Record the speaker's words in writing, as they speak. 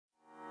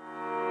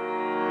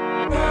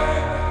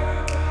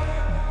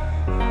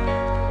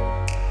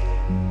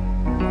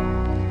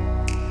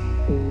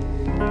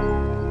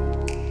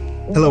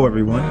Hello,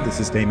 everyone. This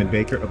is Damon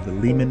Baker of the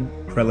Lehman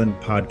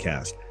Krellin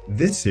podcast.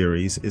 This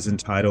series is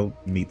entitled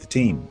Meet the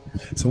Team.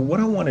 So, what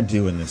I want to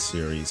do in this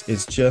series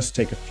is just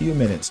take a few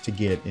minutes to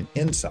get an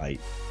insight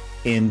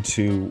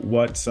into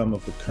what some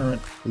of the current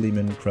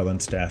Lehman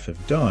Krellin staff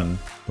have done,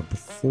 but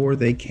before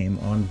they came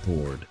on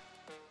board.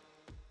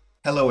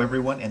 Hello,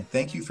 everyone, and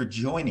thank you for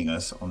joining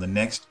us on the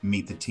next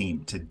Meet the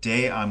Team.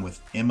 Today, I'm with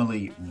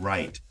Emily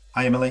Wright.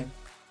 Hi, Emily.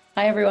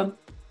 Hi, everyone.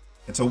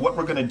 And so, what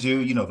we're going to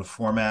do, the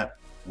format,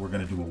 we're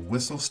going to do a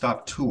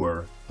whistle-stop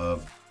tour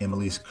of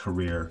Emily's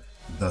career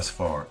thus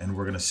far. And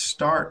we're going to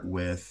start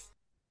with,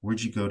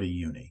 where'd you go to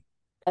uni?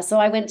 So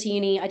I went to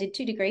uni, I did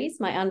 2 degrees.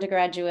 My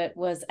undergraduate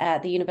was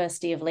at the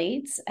University of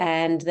Leeds,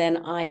 and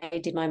then I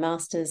did my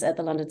master's at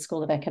the London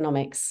School of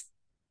Economics.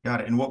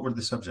 Got it. And what were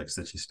the subjects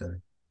that you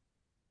studied?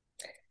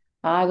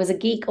 I was a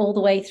geek all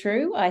the way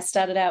through. I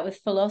started out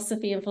with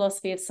philosophy and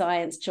philosophy of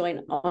science,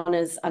 joint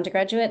honours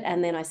undergraduate,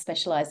 and then I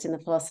specialised in the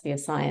philosophy of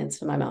science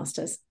for my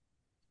master's.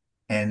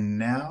 And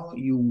now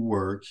you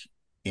work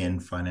in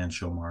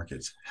financial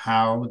markets.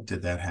 How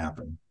did that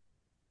happen?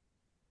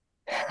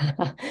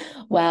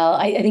 Well,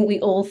 I think we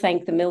all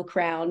thank the milk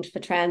round for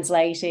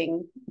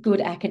translating good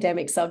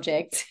academic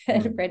subjects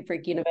at red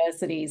brick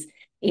universities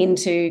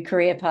into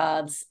career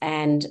paths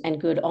and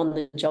good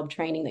on-the-job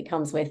training that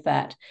comes with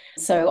that.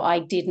 So I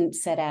didn't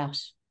set out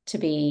to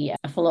be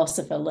a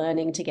philosopher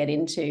learning to get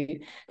into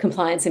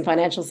compliance in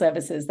financial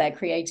services. That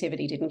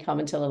creativity didn't come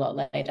until a lot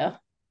later.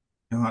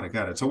 Got it,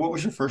 got it. So what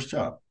was your first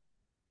job?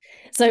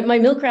 So my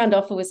milk round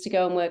offer was to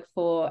go and work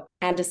for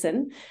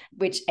Anderson,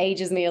 which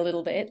ages me a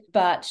little bit.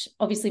 But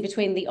obviously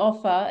between the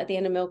offer at the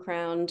end of milk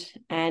round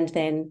and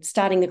then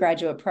starting the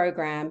graduate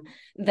program,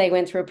 they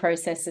went through a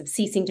process of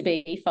ceasing to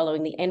be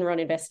following the Enron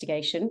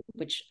investigation,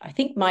 which I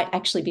think might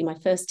actually be my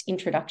first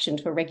introduction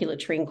to a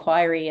regulatory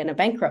inquiry and a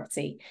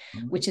bankruptcy,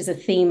 which is a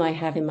theme I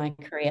have in my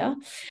career.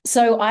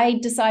 So I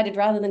decided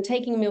rather than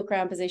taking a milk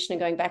round position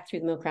and going back through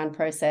the milk round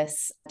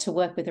process to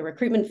work with a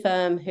recruitment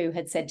firm who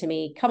had said to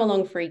me, come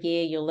along for a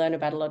year, you'll learn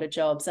about a lot of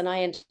jobs. And I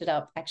ended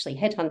up actually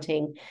headhunting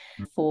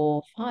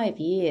for 5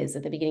 years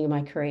at the beginning of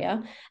my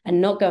career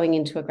and not going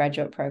into a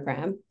graduate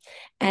program.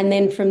 And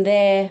then from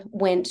there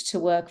went to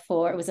work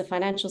for, it was a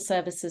financial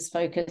services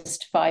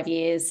focused 5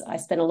 years. I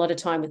spent a lot of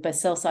time with both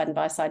sell side and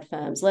buy side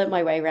firms, learnt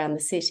my way around the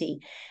city,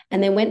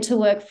 and then went to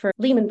work for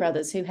Lehman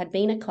Brothers, who had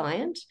been a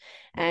client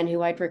and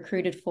who I'd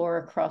recruited for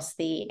across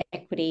the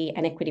equity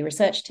and equity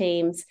research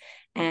teams.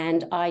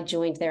 And I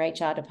joined their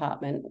HR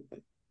department.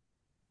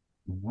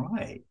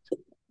 Right.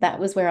 That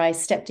was where I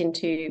stepped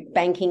into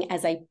banking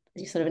as a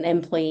sort of an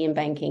employee in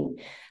banking,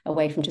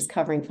 away from just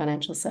covering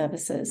financial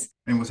services.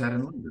 And was that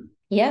in London?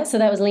 Yeah, so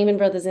that was Lehman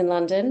Brothers in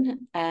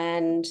London.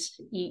 And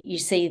you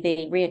see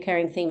the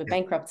reoccurring theme of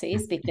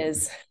bankruptcies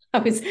because I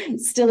was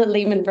still at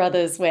Lehman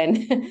Brothers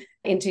when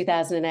in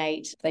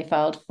 2008 they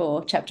filed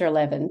for Chapter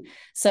 11.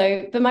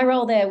 So, but my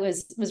role there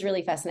was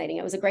really fascinating.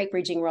 It was a great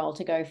bridging role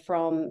to go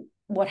from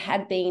what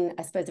had been,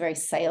 I suppose, a very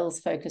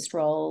sales-focused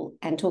role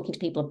and talking to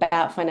people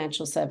about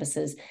financial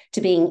services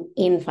to being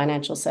in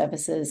financial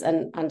services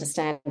and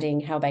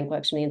understanding how a bank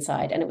works from the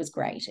inside. And it was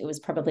great. It was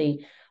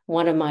probably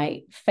one of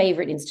my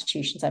favorite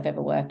institutions I've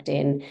ever worked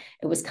in.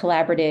 It was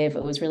collaborative.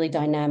 It was really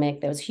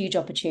dynamic. There was huge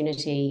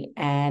opportunity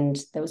and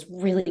there was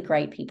really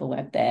great people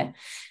work there.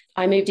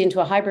 I moved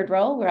into a hybrid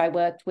role where I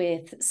worked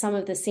with some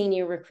of the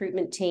senior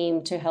recruitment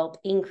team to help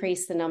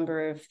increase the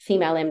number of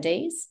female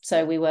MDs.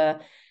 So we were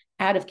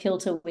out of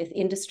kilter with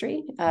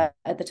industry at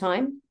the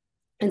time.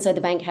 And so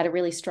the bank had a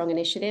really strong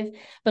initiative,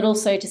 but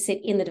also to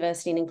sit in the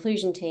diversity and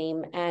inclusion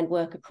team and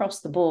work across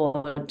the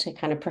board to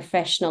kind of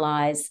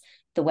professionalize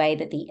the way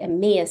that the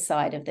EMEA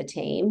side of the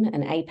team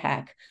and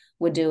APAC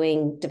were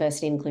doing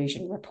diversity and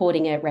inclusion,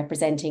 reporting it,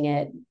 representing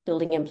it,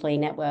 building employee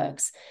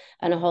networks,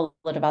 and a whole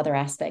lot of other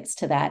aspects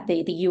to that.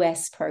 The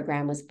US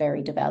program was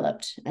very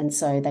developed, and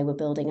so they were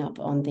building up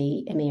on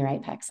the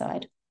EMEA APAC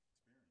side.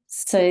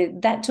 So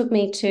that took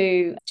me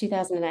to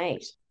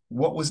 2008.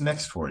 What was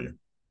next for you?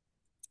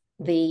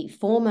 The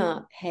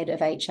former head of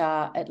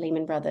HR at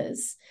Lehman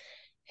Brothers,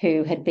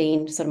 who had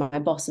been sort of my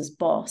boss's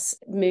boss,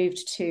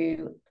 moved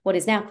to what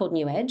is now called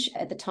New Edge.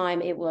 At the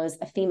time, it was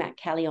a FEMAC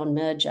Callion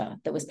merger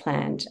that was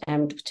planned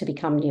to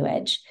become New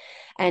Edge.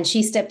 And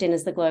she stepped in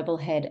as the global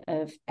head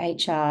of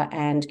HR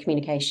and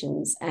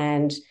communications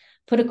and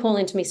put a call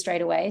into me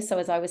straight away. So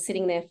as I was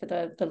sitting there for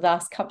the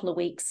last couple of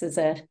weeks as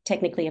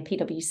technically a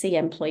PwC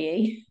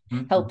employee,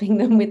 helping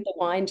them with the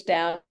wind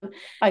down,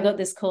 I got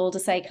this call to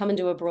say, come and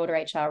do a broader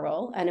HR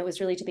role. And it was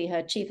really to be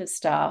her chief of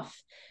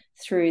staff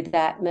through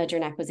that merger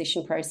and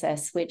acquisition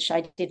process, which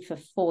I did for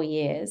 4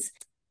 years.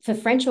 For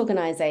French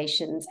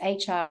organizations,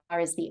 HR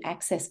is the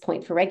access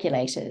point for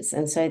regulators.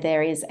 And so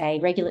there is a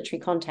regulatory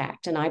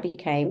contact, and I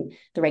became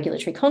the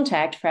regulatory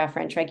contact for our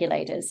French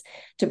regulators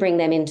to bring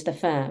them into the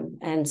firm.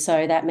 And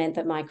so that meant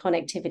that my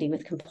connectivity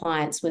with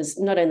compliance was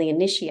not only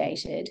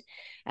initiated,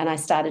 and I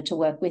started to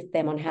work with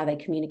them on how they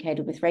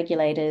communicated with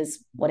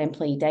regulators, what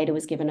employee data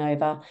was given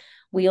over.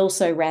 We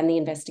also ran the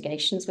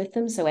investigations with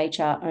them. So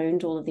HR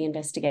owned all of the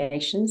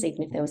investigations,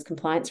 even if there was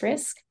compliance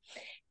risk.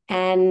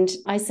 And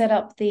I set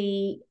up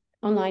the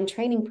online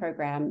training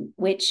program,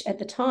 which at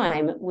the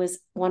time was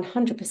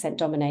 100%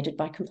 dominated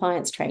by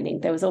compliance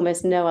training. There was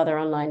almost no other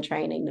online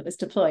training that was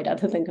deployed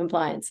other than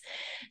compliance.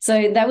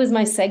 So that was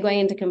my segue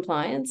into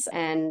compliance.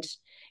 And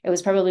it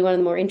was probably one of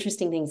the more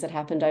interesting things that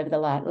happened over the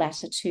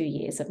latter 2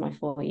 years of my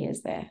 4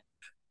 years there.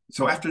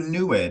 So after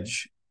New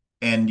Edge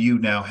and you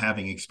now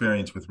having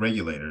experience with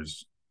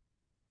regulators,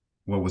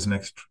 what was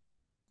next?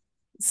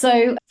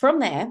 So from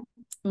there,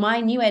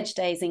 my New Edge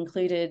days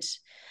included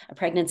a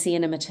pregnancy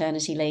and a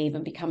maternity leave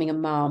and becoming a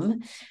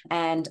mum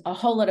and a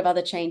whole lot of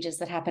other changes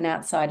that happen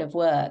outside of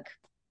work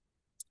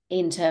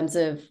in terms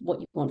of what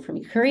you want from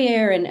your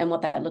career and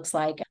what that looks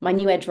like. My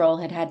New Edge role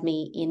had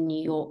me in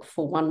New York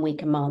for 1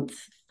 week a month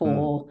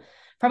for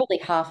probably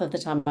half of the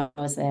time I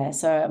was there.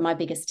 So my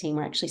biggest team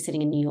were actually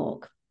sitting in New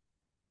York.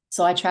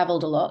 So I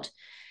traveled a lot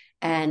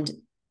and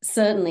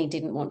certainly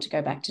didn't want to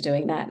go back to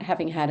doing that,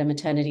 having had a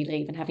maternity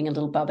leave and having a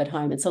little bub at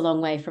home. It's a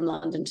long way from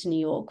London to New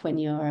York when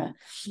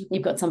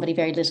you've got somebody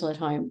very little at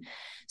home.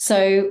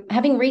 So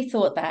having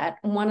rethought that,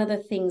 one of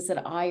the things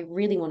that I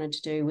really wanted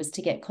to do was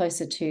to get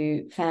closer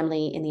to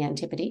family in the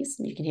Antipodes.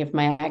 You can hear from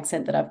my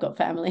accent that I've got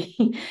family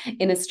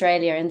in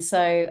Australia. And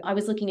so I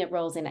was looking at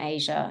roles in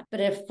Asia, but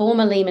a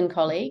former Lehman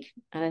colleague,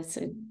 and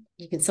so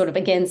you can sort of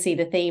again see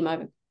the theme.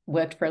 I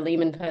worked for a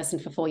Lehman person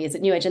for 4 years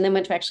at New Edge and then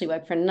went to actually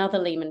work for another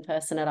Lehman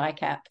person at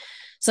ICAP.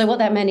 So what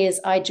that meant is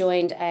I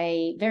joined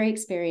a very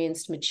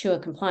experienced, mature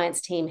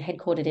compliance team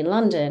headquartered in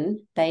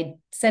London. They'd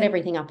set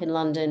everything up in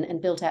London and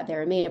built out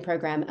their EMEA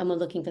program and were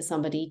looking for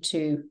somebody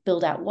to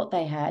build out what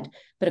they had,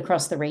 but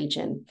across the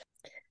region.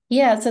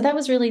 Yeah, so that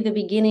was really the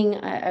beginning,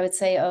 I would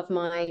say, of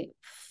my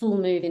full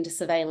move into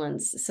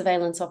surveillance.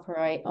 Surveillance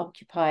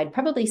occupied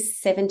probably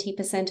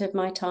 70% of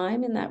my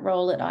time in that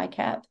role at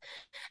ICAP,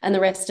 and the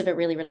rest of it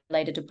really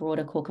related to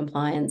broader core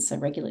compliance, so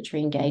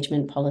regulatory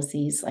engagement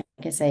policies. Like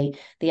I say,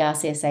 the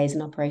RCSAs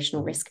and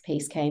operational risk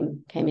piece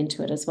came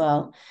into it as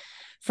well.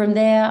 From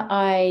there,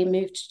 I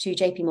moved to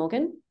JP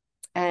Morgan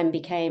and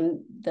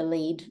became the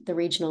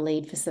regional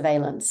lead for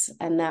surveillance,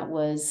 and that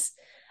was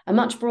a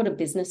much broader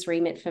business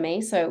remit for me.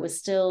 So it was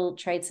still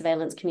trade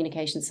surveillance,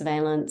 communication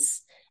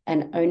surveillance,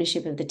 and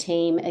ownership of the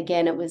team.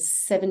 Again, it was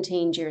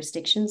 17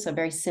 jurisdictions, so a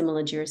very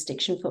similar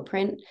jurisdiction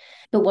footprint.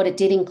 But what it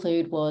did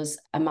include was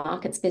a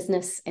markets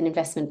business, an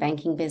investment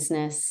banking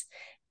business,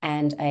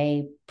 and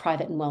a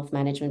private and wealth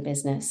management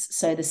business.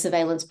 So the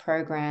surveillance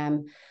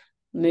program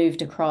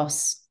moved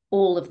across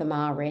all of the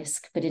MAR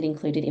risk, but it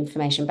included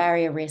information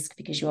barrier risk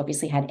because you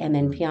obviously had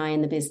MNPI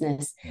in the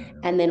business,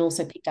 and then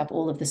also picked up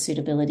all of the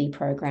suitability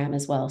program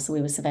as well. So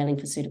we were surveilling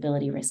for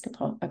suitability risk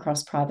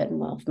across private and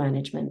wealth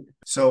management.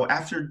 So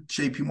after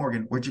JP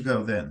Morgan, where'd you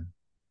go then?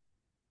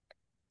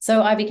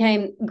 So I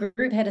became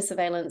group head of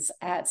surveillance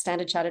at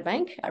Standard Chartered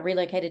Bank. I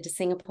relocated to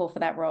Singapore for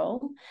that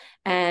role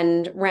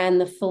and ran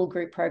the full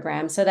group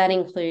program. So that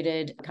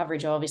included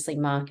coverage of obviously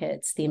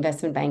markets, the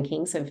investment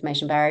banking, so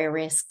information barrier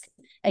risk,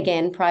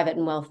 again, private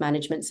and wealth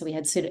management. So we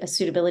had a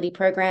suitability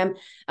program,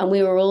 and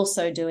we were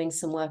also doing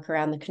some work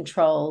around the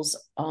controls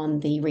on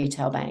the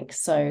retail bank.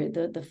 So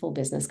the full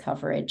business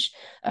coverage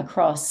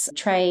across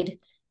trade,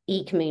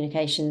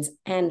 e-communications,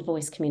 and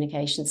voice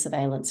communication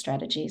surveillance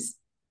strategies.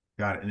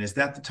 Got it. And is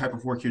that the type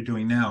of work you're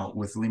doing now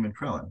with Lehman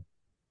Crellin?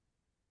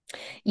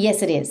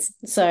 Yes, it is.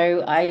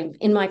 So I,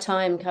 in my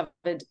time,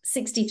 covered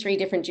 63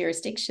 different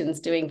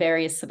jurisdictions doing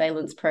various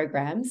surveillance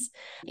programs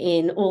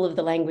in all of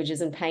the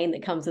languages and pain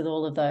that comes with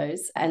all of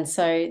those. And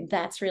so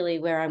that's really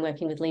where I'm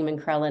working with Lehman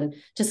Crellin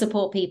to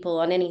support people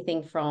on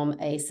anything from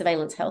a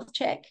surveillance health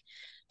check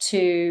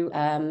to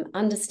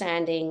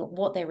understanding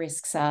what their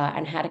risks are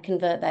and how to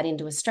convert that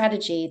into a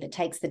strategy that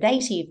takes the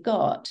data you've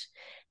got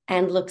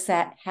and looks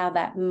at how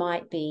that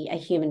might be a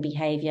human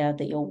behavior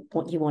that you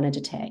want to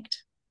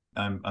detect.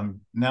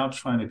 I'm now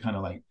trying to kind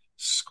of like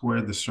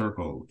square the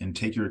circle and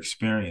take your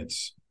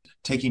experience,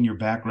 taking your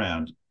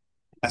background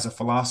as a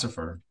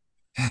philosopher,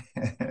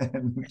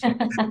 and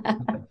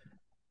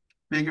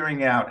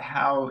figuring out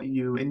how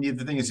you, and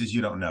the thing is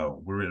you don't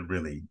know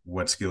really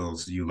what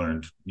skills you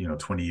learned,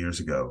 20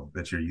 years ago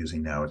that you're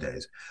using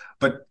nowadays.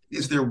 But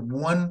is there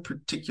one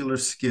particular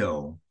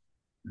skill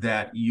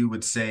that you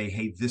would say,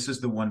 hey, this is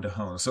the one to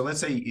hone? So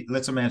let's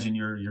imagine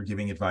you're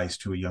giving advice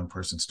to a young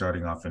person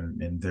starting off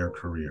in their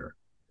career.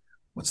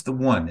 What's the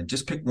one? And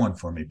just pick one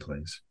for me,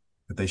 please,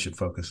 that they should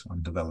focus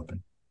on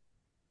developing.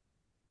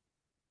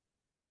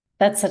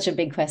 That's such a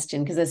big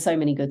question because there's so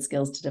many good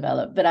skills to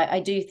develop. But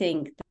I do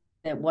think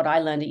that what I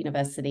learned at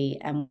university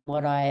and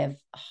what I have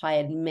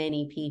hired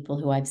many people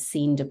who I've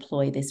seen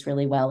deploy this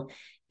really well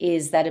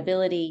is that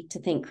ability to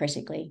think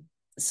critically.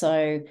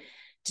 So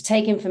to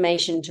take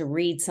information, to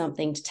read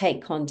something, to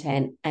take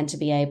content, and to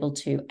be able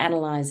to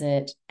analyze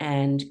it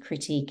and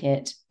critique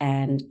it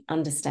and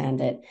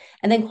understand it,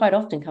 and then quite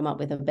often come up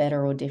with a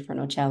better or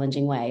different or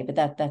challenging way. But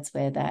that's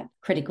where that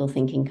critical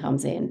thinking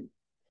comes in.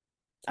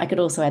 I could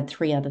also add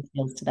 3 other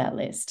skills to that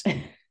list.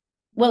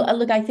 Well,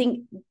 look, I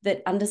think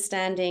that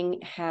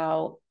understanding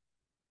how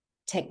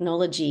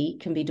technology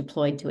can be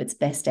deployed to its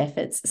best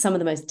efforts. Some of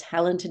the most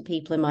talented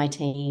people in my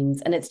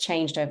teams, and it's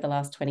changed over the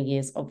last 20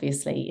 years,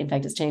 obviously. In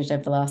fact, it's changed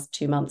over the last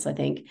 2 months, I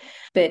think.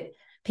 But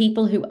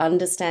people who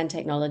understand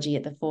technology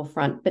at the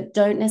forefront, but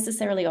don't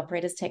necessarily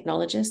operate as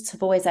technologists,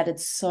 have always added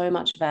so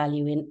much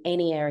value in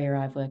any area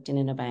I've worked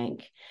in a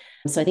bank.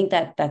 So I think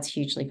that that's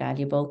hugely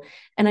valuable.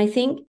 And I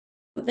think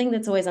something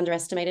that's always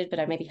underestimated, but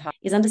I maybe hard,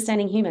 is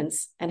understanding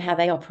humans and how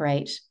they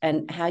operate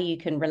and how you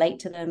can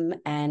relate to them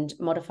and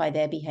modify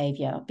their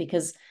behavior,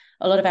 because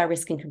a lot of our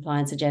risk and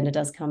compliance agenda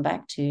does come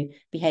back to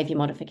behavior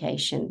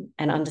modification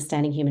and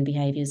understanding human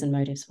behaviors and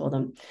motives for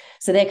them.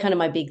 So they're kind of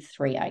my big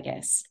three, I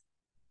guess.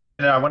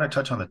 Yeah, I want to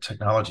touch on the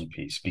technology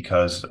piece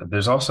because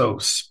there's also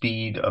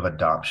speed of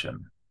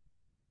adoption.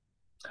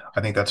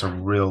 I think that's a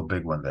real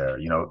big one there.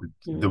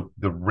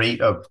 The rate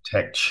of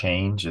tech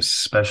change,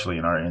 especially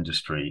in our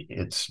industry,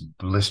 it's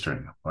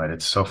blistering, right?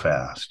 It's so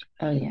fast.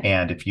 Oh, yeah.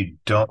 And if you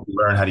don't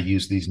learn how to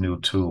use these new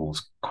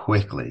tools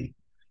quickly,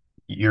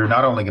 you're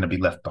not only going to be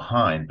left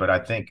behind, but I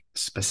think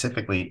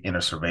specifically in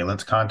a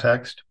surveillance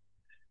context,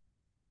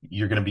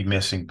 you're going to be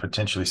missing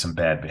potentially some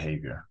bad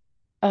behavior.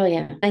 Oh,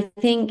 yeah. I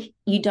think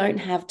you don't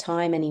have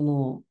time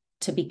anymore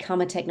to become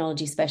a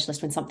technology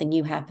specialist when something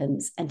new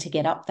happens and to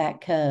get up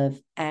that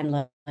curve and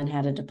learn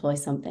how to deploy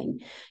something.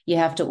 You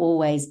have to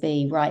always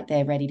be right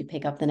there ready to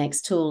pick up the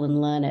next tool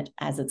and learn it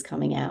as it's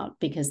coming out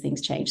because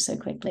things change so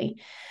quickly.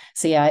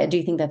 So, yeah, I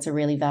do think that's a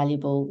really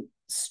valuable,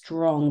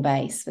 strong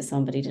base for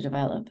somebody to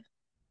develop.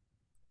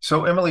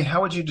 So, Emily,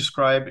 how would you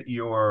describe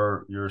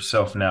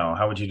yourself now?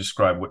 How would you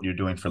describe what you're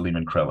doing for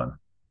Lehman Crellin?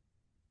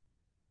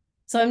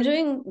 So I'm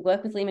doing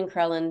work with Lehman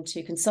Crellin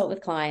to consult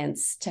with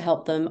clients to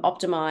help them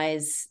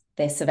optimize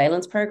their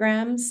surveillance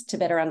programs, to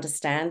better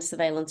understand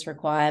surveillance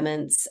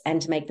requirements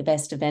and to make the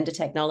best of vendor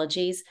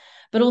technologies,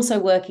 but also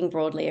working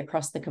broadly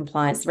across the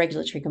compliance, the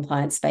regulatory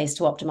compliance space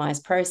to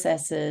optimize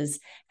processes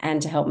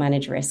and to help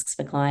manage risks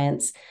for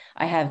clients.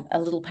 I have a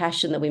little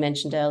passion that we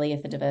mentioned earlier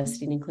for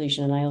diversity and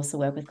inclusion, and I also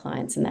work with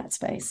clients in that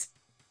space.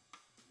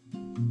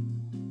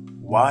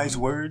 Wise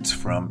words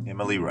from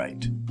Emily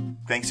Wright.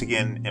 Thanks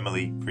again,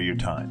 Emily, for your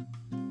time.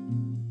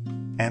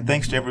 And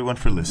thanks to everyone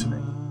for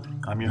listening.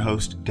 I'm your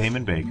host,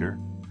 Damon Baker.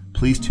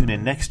 Please tune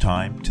in next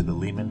time to the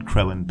Lehman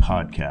Crellin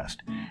podcast.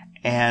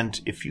 And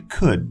if you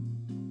could,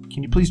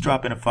 can you please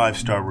drop in a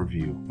 5-star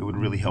review? It would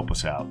really help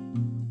us out.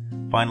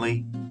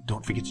 Finally,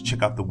 don't forget to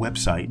check out the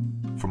website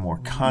for more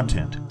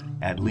content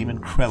at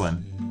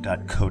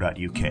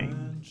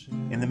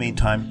lehmancrellin.co.uk. In the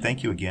meantime,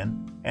 thank you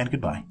again, and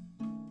goodbye.